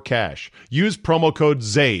 Collect your cash. Use promo code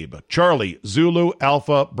ZABE, Charlie, Zulu,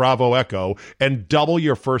 Alpha, Bravo, Echo, and double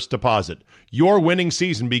your first deposit. Your winning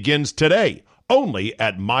season begins today, only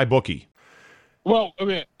at MyBookie. Well, I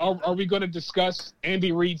mean, are we going to discuss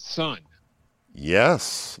Andy Reid's son?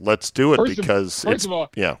 Yes, let's do it. First of all,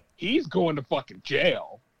 he's going to fucking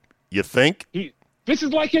jail. You think? This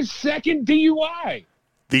is like his second DUI.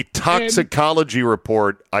 The toxicology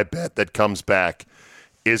report, I bet, that comes back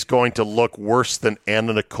is going to look worse than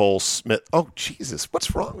Anna Nicole Smith. Oh, Jesus,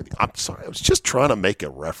 what's wrong with you? I'm sorry. I was just trying to make a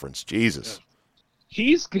reference. Jesus.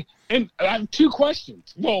 And I have two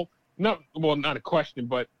questions. Well, not a question,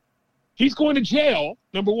 but he's going to jail,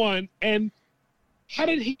 number one, and how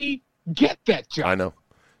did he get that job? I know.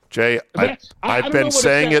 Jay, I've been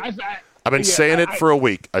saying it. I've been saying it for a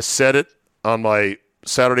week. I said it on my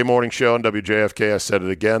Saturday morning show on WJFK. I said it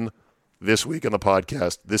again this week on the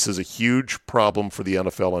podcast. This is a huge problem for the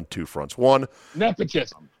NFL on two fronts. One,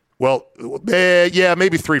 nepotism. Well, yeah,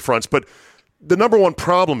 maybe three fronts. But the number one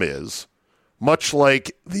problem is, much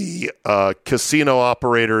like the casino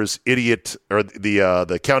operator's idiot, or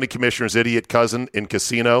the county commissioner's idiot cousin in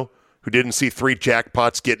Casino, who didn't see 3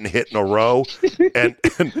 jackpots getting hit in a row, and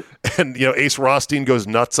Ace Rothstein goes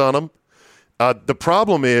nuts on him. The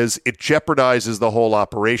problem is it jeopardizes the whole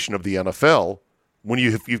operation of the NFL when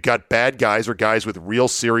you've got bad guys or guys with real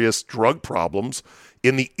serious drug problems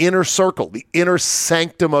in the inner circle, the inner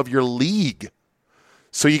sanctum of your league.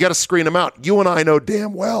 So you got to screen them out. You and I know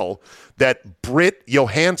damn well that Britt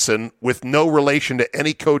Johansson, with no relation to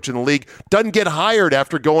any coach in the league, doesn't get hired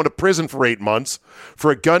after going to prison for 8 months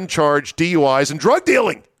for a gun charge, DUIs, and drug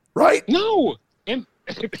dealing, right? No.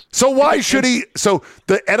 So why should he? So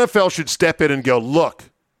the NFL should step in and go, look,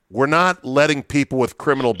 we're not letting people with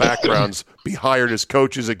criminal backgrounds be hired as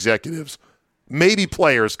coaches, executives, maybe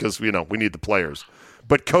players, because, we need the players.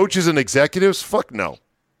 But coaches and executives, fuck no.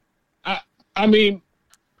 I mean,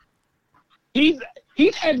 he's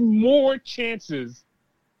had more chances.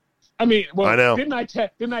 I mean, well, I know. Didn't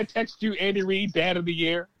I text you Andy Reid, Dad of the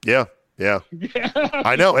Year? Yeah.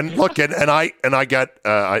 I know. And look, and I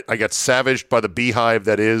got savaged by the beehive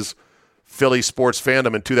that is Philly sports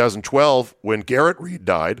fandom in 2012 when Garrett Reid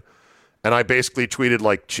died, and I basically tweeted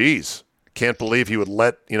like, "Geez, can't believe he would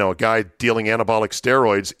let a guy dealing anabolic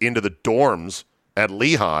steroids into the dorms at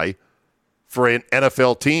Lehigh for an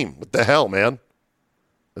NFL team. What the hell, man?"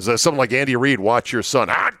 Is that something like Andy Reid, watch your son?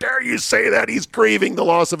 How dare you say that? He's grieving the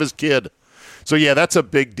loss of his kid. So, yeah, that's a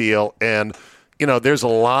big deal. And, there's a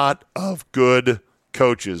lot of good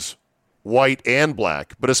coaches, white and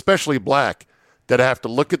black, but especially black, that have to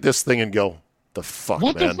look at this thing and go, the fuck,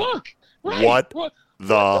 what man? The fuck? Right. What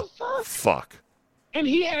the fuck? And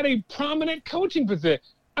he had a prominent coaching position.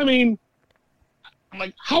 I mean,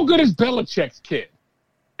 like, how good is Belichick's kid?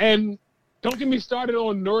 And don't get me started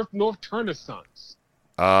on North Turner's sons.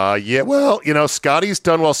 Yeah, well, Scotty's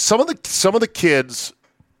done well. Some of the kids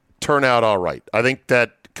turn out all right. I think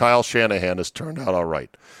that Kyle Shanahan has turned out all right.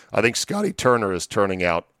 I think Scotty Turner is turning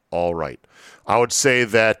out all right. I would say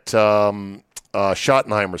that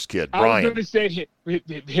Schottenheimer's kid, Brian. I was going to say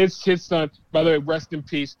his son, by the way, rest in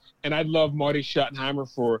peace. And I love Marty Schottenheimer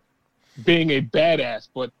for being a badass.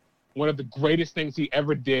 But one of the greatest things he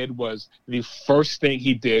ever did was the first thing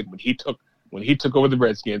he did when he took over the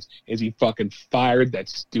Redskins is he fucking fired that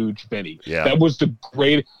stooge Vinny. Yeah. That was the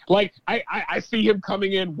great. Like I see him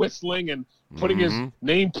coming in whistling and putting his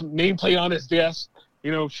nameplate on his desk.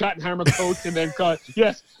 Schottenheimer coach, and then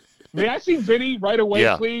yes. May I see Vinny right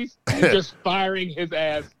away, please? And just firing his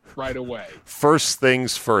ass right away. First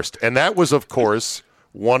things first. And that was, of course,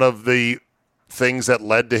 one of the things that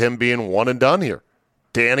led to him being one and done here.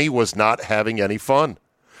 Danny was not having any fun.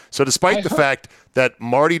 So despite the fact that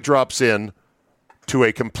Marty drops in to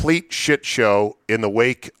a complete shit show in the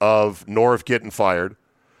wake of Norv getting fired,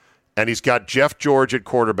 and he's got Jeff George at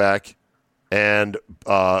quarterback, and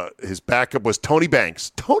his backup was Tony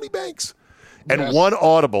Banks. And one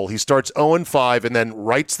audible, he starts 0-5 and then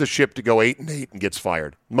rights the ship to go 8-8 and gets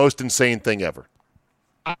fired. Most insane thing ever.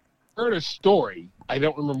 I heard a story. I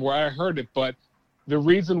don't remember where I heard it, but the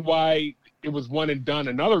reason why it was one and done,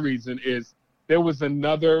 another reason is there was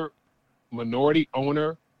another minority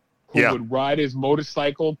owner who would ride his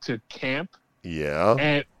motorcycle to camp.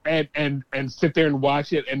 Yeah. And sit there and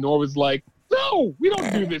watch it. And Norv was like, no, we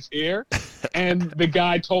don't do this here. And the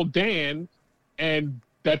guy told Dan, and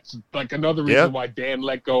that's like another reason why Dan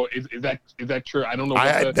let go. Is that true? I don't know.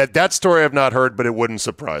 That story I've not heard, but it wouldn't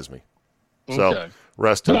surprise me. So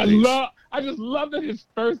rest in peace. I just love that his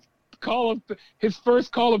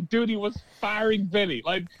first call of duty was firing Vinny.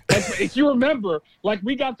 Like if you remember, like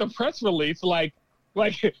we got the press release, like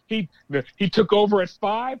he took over at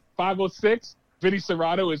 5:06. Vinny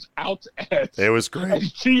Serrato is out at. It was great.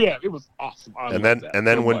 GM. It was awesome. And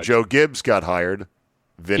then when Joe Gibbs got hired,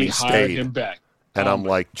 Vinny he stayed. Hired him back. And I'm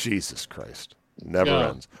like, Jesus Christ. Never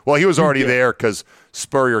ends. Well, he was already there because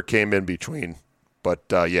Spurrier came in between. But,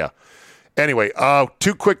 yeah. Anyway,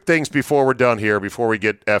 2 quick things before we're done here, before we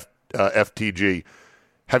get FTG.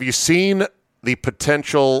 Have you seen the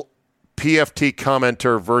potential PFT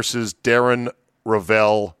commenter versus Darren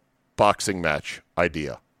Rovell boxing match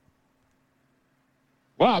idea?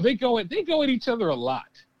 Wow, they go at each other a lot.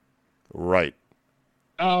 Right.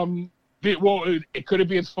 It could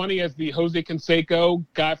be as funny as the Jose Canseco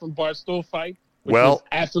guy from Barstool fight, which was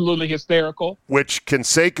absolutely hysterical. Which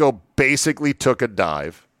Canseco basically took a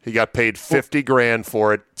dive. He got paid $50,000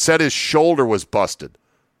 for it. Said his shoulder was busted,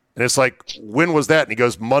 and it's like, when was that? And he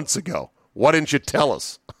goes, months ago. Why didn't you tell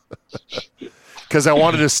us? Because I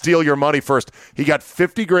wanted to steal your money first. He got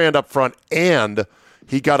 $50,000 up front, and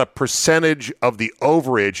he got a percentage of the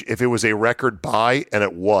overage if it was a record buy, and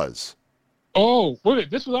it was. Oh,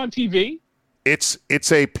 wait, this was on TV? It's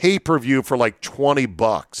a pay-per-view for like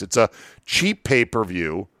 $20. It's a cheap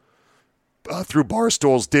pay-per-view through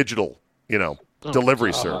Barstool's digital,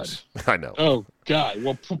 delivery service. I know. Oh God.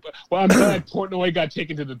 Well, I'm glad Portnoy got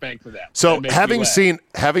taken to the bank for that. So having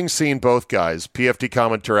seen both guys, PFT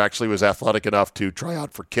commentator actually was athletic enough to try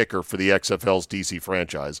out for kicker for the XFL's DC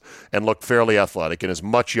franchise and looked fairly athletic and is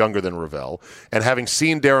much younger than Ravel. And having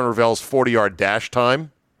seen Darren Ravel's 40-yard dash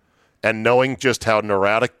time and knowing just how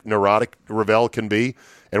neurotic Ravel can be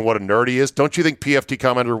and what a nerd he is, don't you think PFT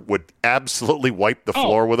commentator would absolutely wipe the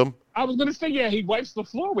floor with him? I was going to say, yeah, he wipes the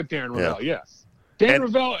floor with Darren Ravel, yes. Dan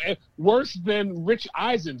Ravel worse than Rich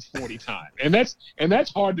Eisen's 40 time, and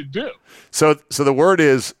that's hard to do. So the word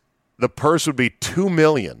is the purse would be $2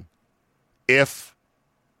 million if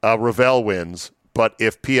Ravel wins, but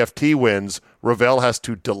if PFT wins, Ravel has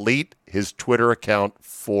to delete his Twitter account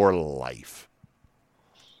for life.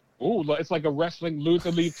 Ooh, it's like a wrestling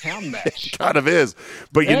loser leave town match. It kind of is.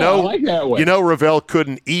 But I like that way. Ravel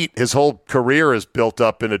couldn't eat. His whole career is built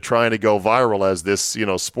up into trying to go viral as this,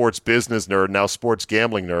 sports business nerd, now sports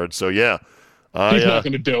gambling nerd. So yeah. He's not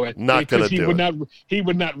going to do it. Not going to do it. He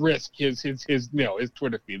would not risk his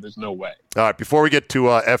Twitter feed. There's no way. All right, before we get to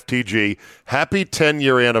FTG, happy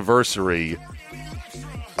 10-year anniversary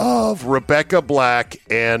of Rebecca Black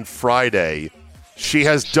and Friday. She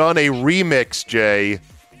has done a remix, Jay,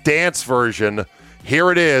 dance version.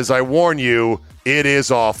 Here it is. I warn you, it is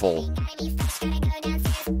awful.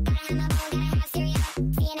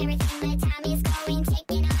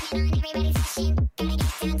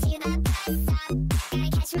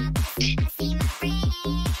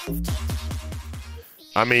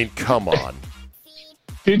 I mean, come on.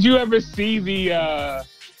 Did you ever see the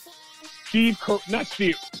Stephen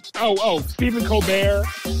Colbert?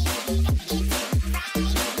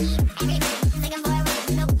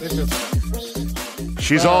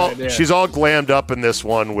 She's all glammed up in this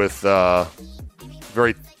one with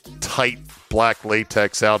very tight black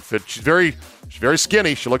latex outfit. She's very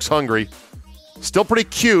skinny. She looks hungry. Still pretty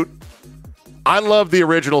cute. I love the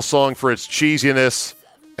original song for its cheesiness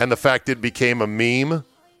and the fact it became a meme.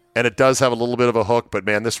 And it does have a little bit of a hook, but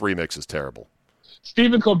man, this remix is terrible.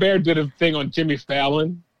 Stephen Colbert did a thing on Jimmy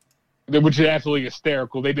Fallon, which is absolutely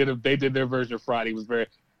hysterical. They did their version of Friday. It was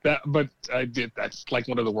that's like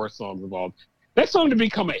one of the worst songs of all. That song to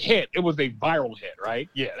become a hit, it was a viral hit, right?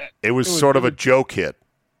 Yeah. It was sort of a joke hit.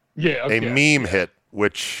 Yeah. Okay. A meme hit,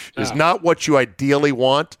 which is not what you ideally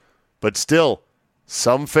want, but still,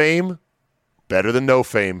 some fame, better than no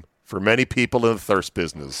fame for many people in the thirst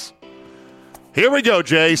business. Here we go,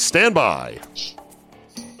 Jay. Stand by.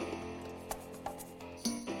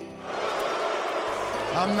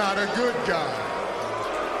 I'm not a good guy.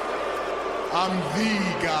 I'm the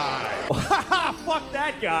guy. Fuck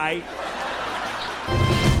that guy.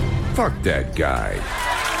 Fuck that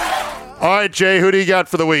guy. All right, Jay, who do you got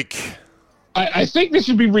for the week? I think this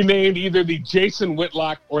should be renamed either the Jason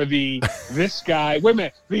Whitlock or the this guy. Wait a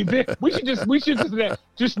minute. We should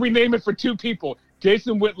just rename it for two people: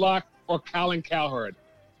 Jason Whitlock or Colin Cowherd.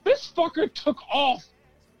 This fucker took off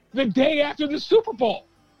the day after the Super Bowl.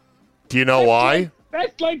 Do you know why?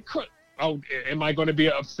 That's like, am I going to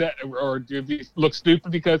be upset or do you look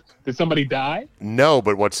stupid because did somebody die? No,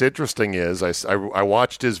 but what's interesting is I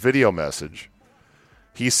watched his video message.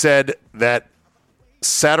 He said that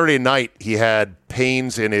Saturday night he had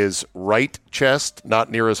pains in his right chest,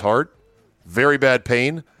 not near his heart. Very bad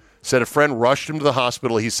pain. Said a friend rushed him to the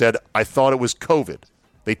hospital. He said, I thought it was COVID.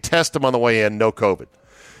 They test him on the way in, no COVID.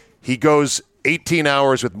 He goes 18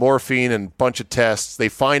 hours with morphine and a bunch of tests. They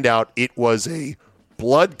find out it was a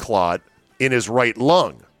blood clot in his right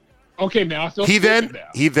lung. Okay, now I feel he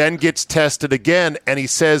then gets tested again, and he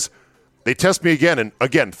says, they test me again, and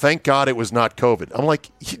again, thank God it was not COVID. I'm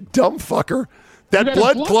like, you dumb fucker. That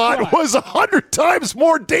blood clot was 100 times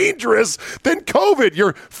more dangerous than COVID.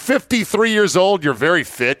 You're 53 years old. You're very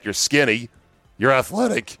fit. You're skinny. You're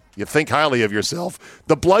athletic. You think highly of yourself.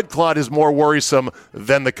 The blood clot is more worrisome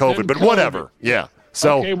than the COVID, but whatever. Yeah.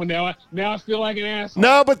 So okay, well now I feel like an asshole.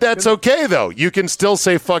 No, but that's okay though. You can still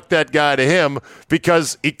say fuck that guy to him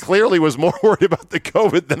because he clearly was more worried about the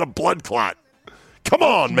COVID than a blood clot. Come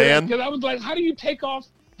on, man. Because I was like, how do you take off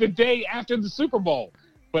the day after the Super Bowl?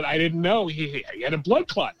 But I didn't know he had a blood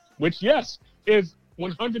clot, which yes is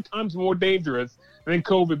 100 times more dangerous than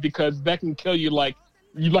COVID because that can kill you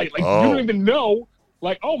you don't even know.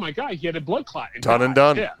 Like, oh, my God, he had a blood clot. Done and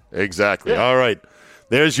done. Yeah. Exactly. Yeah. All right.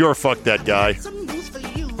 There's your fuck that guy.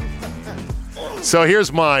 So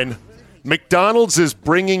here's mine. McDonald's is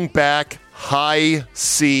bringing back High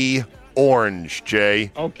C Orange,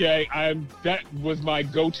 Jay. Okay, that was my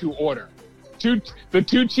go-to order. The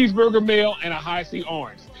 2 cheeseburger meal and a High C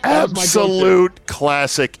Orange. Absolute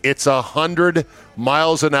classic. It's 100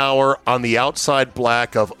 miles an hour on the outside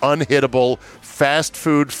black of unhittable fast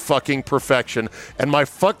food fucking perfection. And my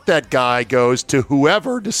fuck that guy goes to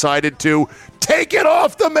whoever decided to take it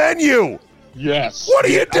off the menu. Yes. What are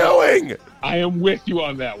you doing? I am with you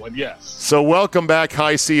on that one, yes. So welcome back,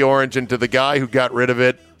 High C Orange, and to the guy who got rid of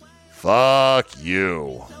it, fuck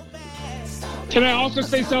you. Can I also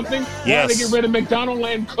say something? Yes. Why they get rid of McDonald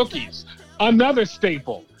Land cookies? Another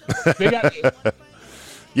staple. They got.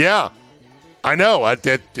 Yeah, I know.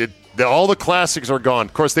 All the classics are gone.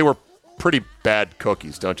 Of course, they were pretty bad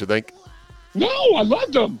cookies, don't you think? No, I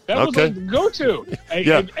loved them. That was like the go-to.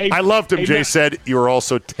 I loved them. Jay said you were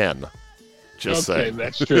also 10. Just saying.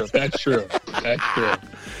 That's true. That's true.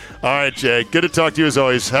 All right, Jay. Good to talk to you as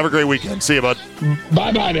always. Have a great weekend. See you, bud.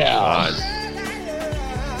 Bye-bye now. Bye.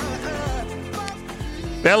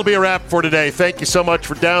 That'll be a wrap for today. Thank you so much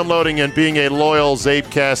for downloading and being a loyal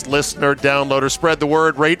Zabecast listener, downloader. Spread the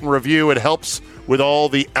word, rate and review. It helps with all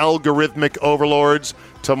the algorithmic overlords.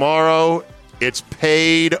 Tomorrow, it's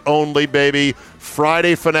paid only, baby.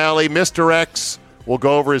 Friday finale, Mr. X will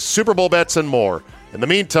go over his Super Bowl bets and more. In the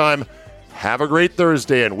meantime, have a great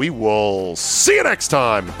Thursday, and we will see you next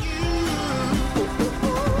time.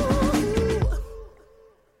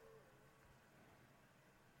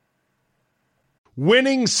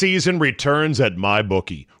 Winning season returns at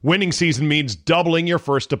MyBookie. Winning season means doubling your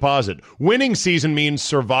first deposit. Winning season means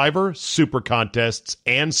Survivor, Super Contests,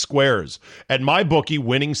 and Squares. At MyBookie,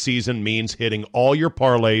 winning season means hitting all your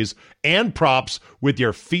parlays and props with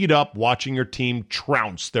your feet up watching your team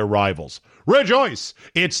trounce their rivals. Rejoice!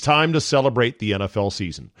 It's time to celebrate the NFL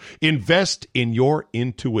season. Invest in your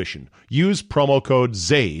intuition. Use promo code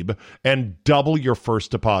ZABE and double your first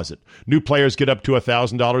deposit. New players get up to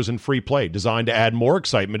 $1,000 in free play, designed to add more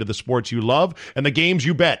excitement to the sports you love and the games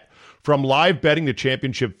you bet. From live betting to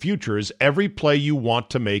championship futures, every play you want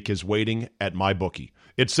to make is waiting at MyBookie.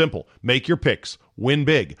 It's simple. Make your picks. Win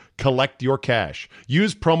big. Collect your cash.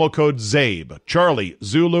 Use promo code ZABE, Charlie,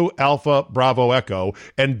 Zulu, Alpha, Bravo, Echo,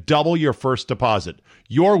 and double your first deposit.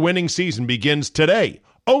 Your winning season begins today,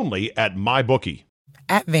 only at MyBookie.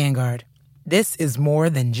 At Vanguard, this is more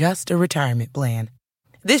than just a retirement plan.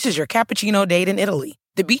 This is your cappuccino date in Italy,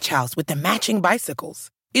 the beach house with the matching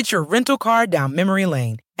bicycles. It's your rental car down memory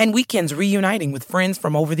lane, and weekends reuniting with friends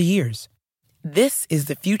from over the years. This is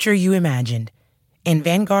the future you imagined, and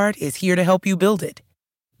Vanguard is here to help you build it.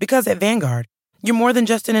 Because at Vanguard, you're more than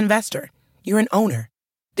just an investor. You're an owner.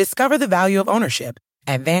 Discover the value of ownership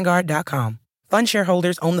at Vanguard.com. Fund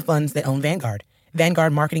shareholders own the funds that own Vanguard.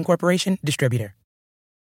 Vanguard Marketing Corporation, distributor.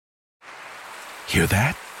 Hear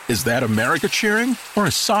that? Is that America cheering or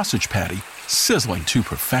a sausage patty sizzling to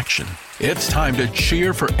perfection? It's time to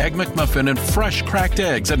cheer for Egg McMuffin and fresh cracked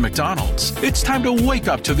eggs at McDonald's. It's time to wake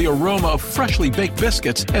up to the aroma of freshly baked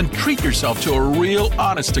biscuits and treat yourself to a real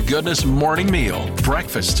honest-to-goodness morning meal.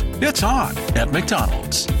 Breakfast, it's on at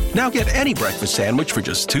McDonald's. Now get any breakfast sandwich for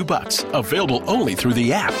just $2. Available only through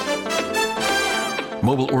the app.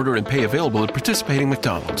 Mobile order and pay available at participating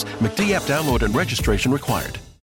McDonald's. McD app download and registration required.